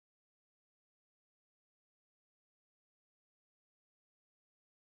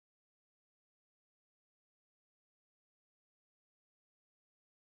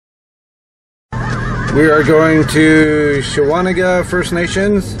We are going to Shawanaga First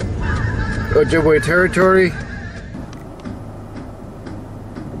Nations, Ojibwe territory.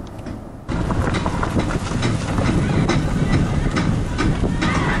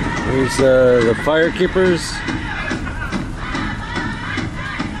 There's the fire keepers.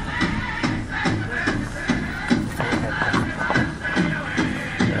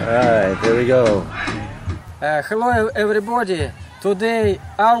 Alright, there we go. Hello everybody. Today,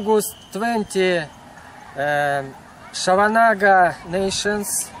 August 20, Shawanaga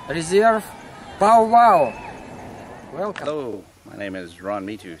Nations Reserve, POW. Welcome. Hello, my name is Ron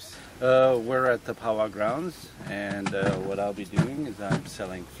Mitus. We're at the POW grounds, and what I'll be doing is I'm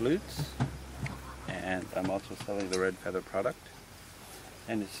selling flutes, and I'm also selling the red feather product.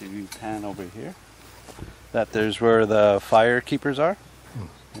 And if you pan over here, there's where the fire keepers are.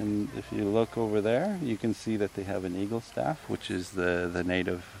 And if you look over there, you can see that they have an eagle staff, which is the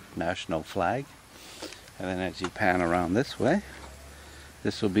native national flag. And then as you pan around this way,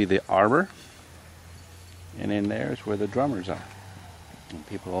 this will be the arbor. And in there is where the drummers are. And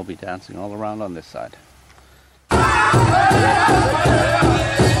people will be dancing all around on this side.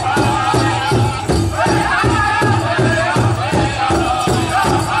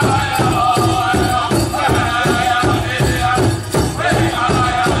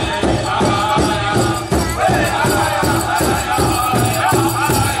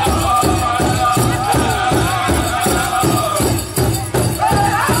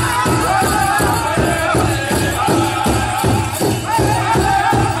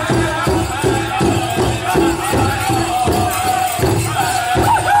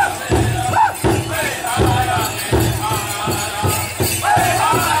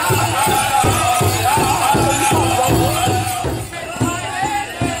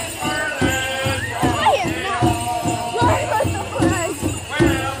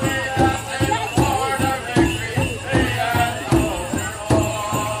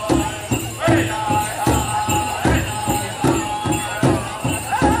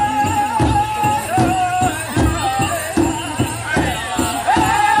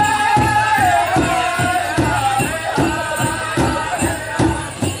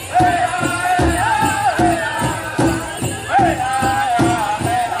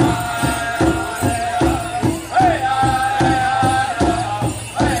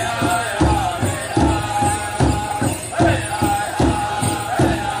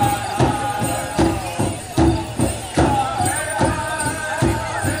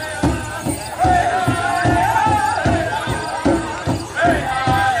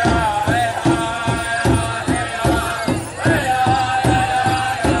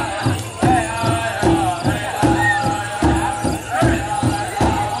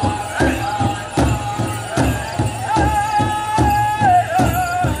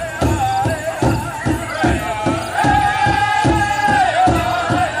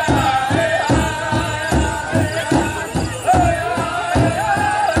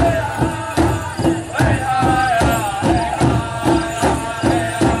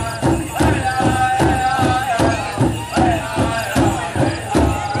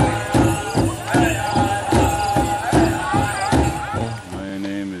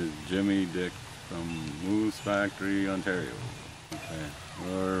 Ontario. Okay.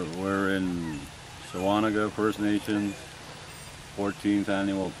 We're in Shawanaga First Nations 14th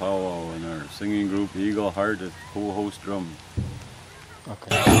annual powwow, and our singing group Eagle Heart is co-host drum.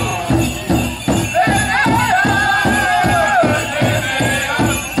 Okay.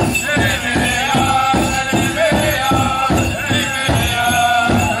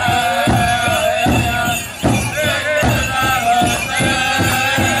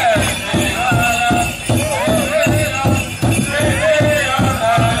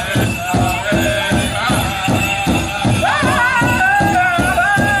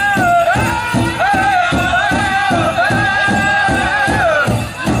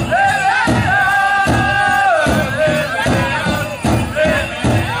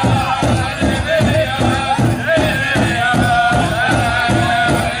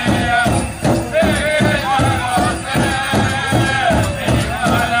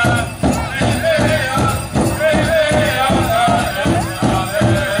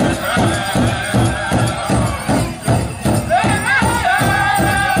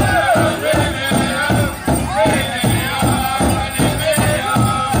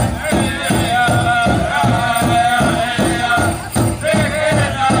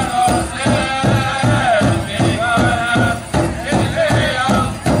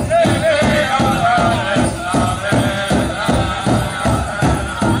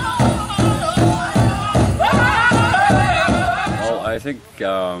 I think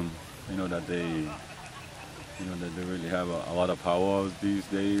you know that they you know, that they really have a lot of powwows these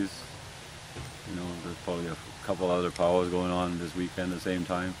days. You know, there's probably a couple other powwows going on this weekend at the same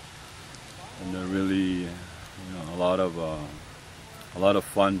time, and they're really, you know, a lot of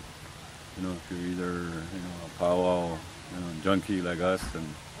fun. You know, if you're either, you know, a powwow, you know, junkie like us, and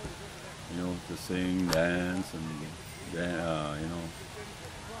you know, to sing, dance, and you know,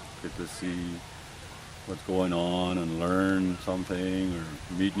 get to see what's going on and learn something, or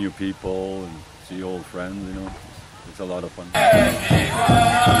meet new people and see old friends. You know, it's a lot of fun. I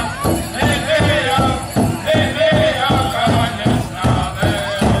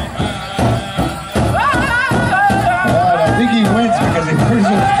think he wins because he wears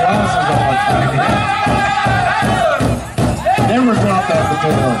those glasses all the time. Never drop that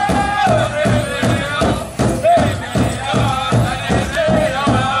potato.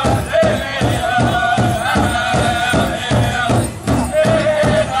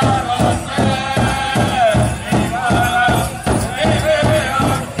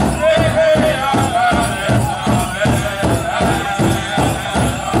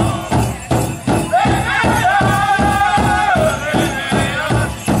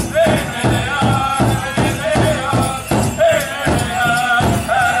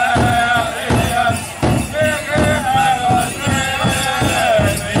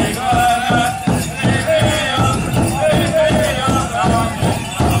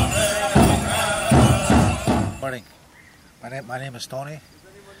 My name is Tony,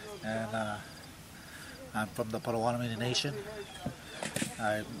 and I'm from the Potawatomi Nation.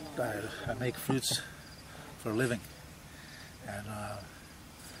 I make flutes for a living, and I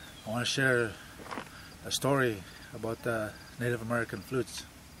want to share a story about the Native American flutes.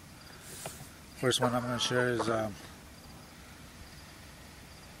 First one I'm going to share is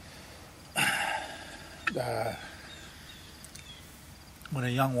when a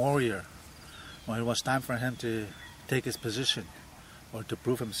young warrior, when it was time for him to take his position or to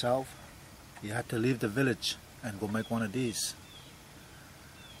prove himself, he had to leave the village and go make one of these.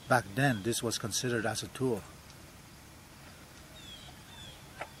 Back then, this was considered as a tool.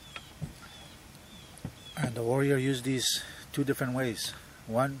 And the warrior used these two different ways.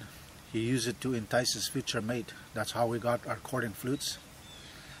 One, he used it to entice his future mate. That's how we got our courting flutes.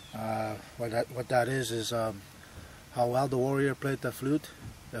 What that is how well the warrior played the flute.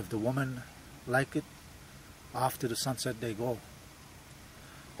 If the woman liked it, off to the sunset they go.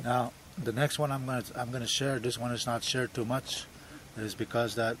 Now, the next one I'm gonna share, this one is not shared too much, is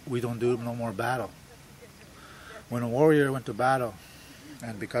because that we don't do no more battle. When a warrior went to battle,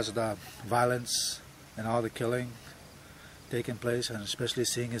 and because of the violence and all the killing taking place, and especially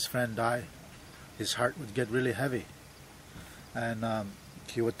seeing his friend die, his heart would get really heavy. And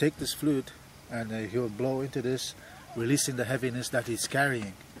he would take this flute and he would blow into this, releasing the heaviness that he's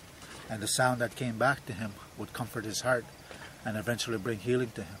carrying. And the sound that came back to him would comfort his heart and eventually bring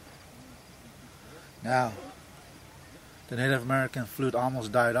healing to him. Now, the Native American flute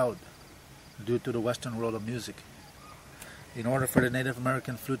almost died out due to the Western world of music. In order for the Native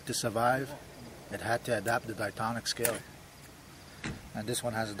American flute to survive, it had to adapt the diatonic scale. And this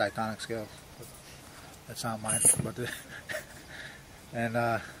one has a diatonic scale. That's not mine, but and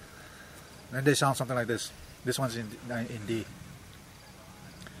then they sound something like this. This one's in D.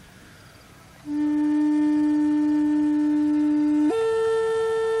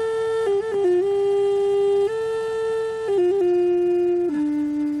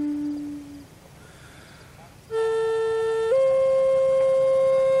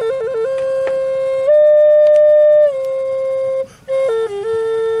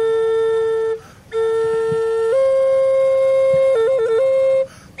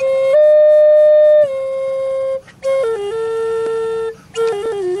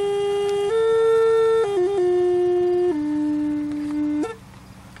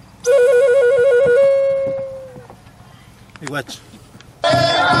 Watch.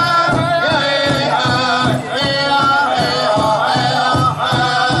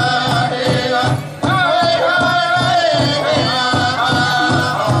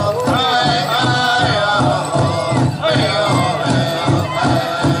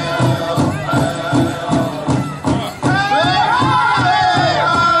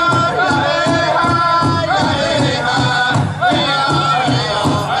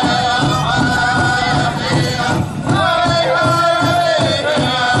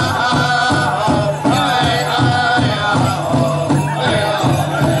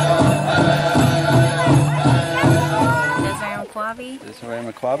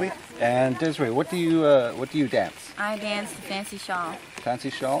 And Desiree, what do you dance? I dance the fancy shawl. Fancy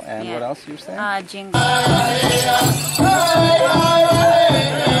shawl, and Yeah. what else you saying? Jingle.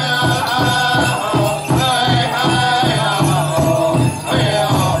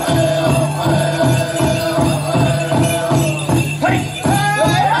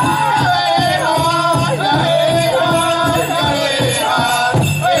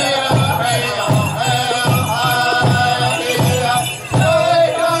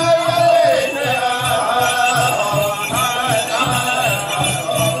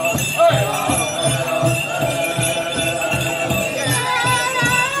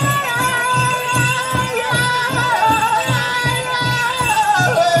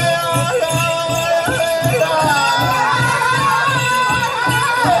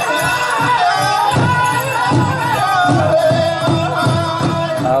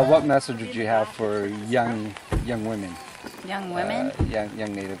 what message would you have for young women? Young women?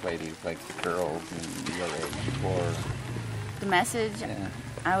 Young Native ladies, like girls in your age, or The message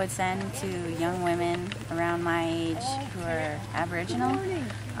I would send to young women around my age who are Aboriginal,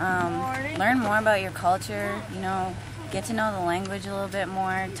 learn more about your culture, you know, get to know the language a little bit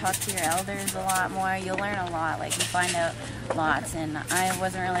more, talk to your elders a lot more. You'll learn a lot, like you find out lots. And I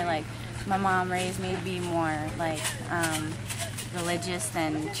wasn't really like, my mom raised me to be more like religious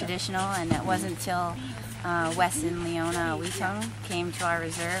than traditional, and it wasn't till Wes and Leona Weetung came to our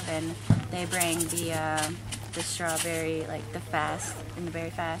reserve, and they bring the strawberry, like the fast, and the berry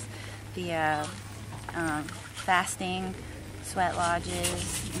fast, the fasting, sweat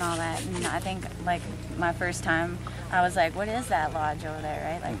lodges, and all that. And I think, like, my first time, I was like, what is that lodge over there,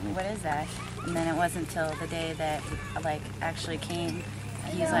 right? Like, what is that? And then it wasn't until the day that, like, actually came,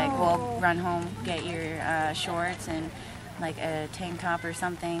 he's like, well, run home, get your shorts and like a tank top or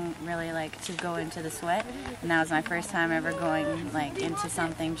something, really like to go into the sweat. And that was my first time ever going like into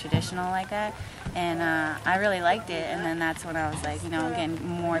something traditional like that. And I really liked it. And then that's when I was like, you know, getting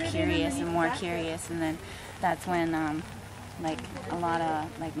more curious and more curious. And then that's when like a lot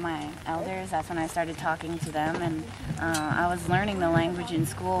of like my elders, that's when I started talking to them. And I was learning the language in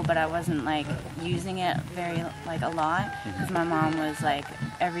school, but I wasn't like using it very like a lot, because my mom was like,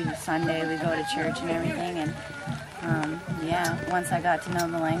 every Sunday we go to church and everything. And yeah, once I got to know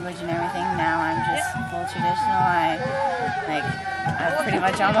the language and everything, now I'm just full traditional. I've pretty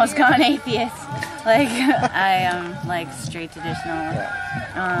much almost gone atheist. Like, I am like straight traditional.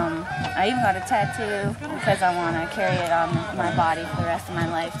 I even got a tattoo because I want to carry it on my body for the rest of my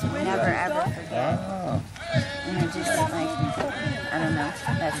life to never ever forget. And it just like, I don't know,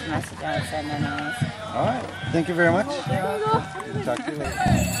 that's the message I would send anyways. Alright, thank you very much. Talk to you later.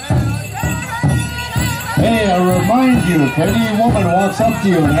 Hey, I remind you, if any woman walks up to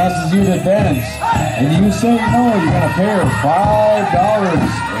you and asks you to dance, and you say no, you're going to pay her $5.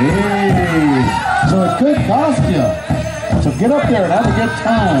 Hey, so it could cost you. So get up there and have a good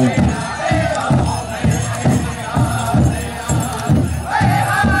time.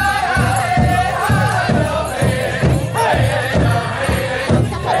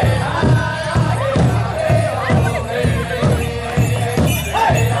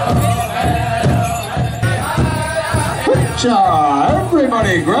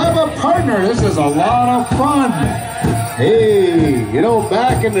 Everybody grab a partner. This is a lot of fun. Hey, you know,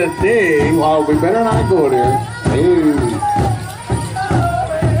 back in the day, well, we better not go there. Hey.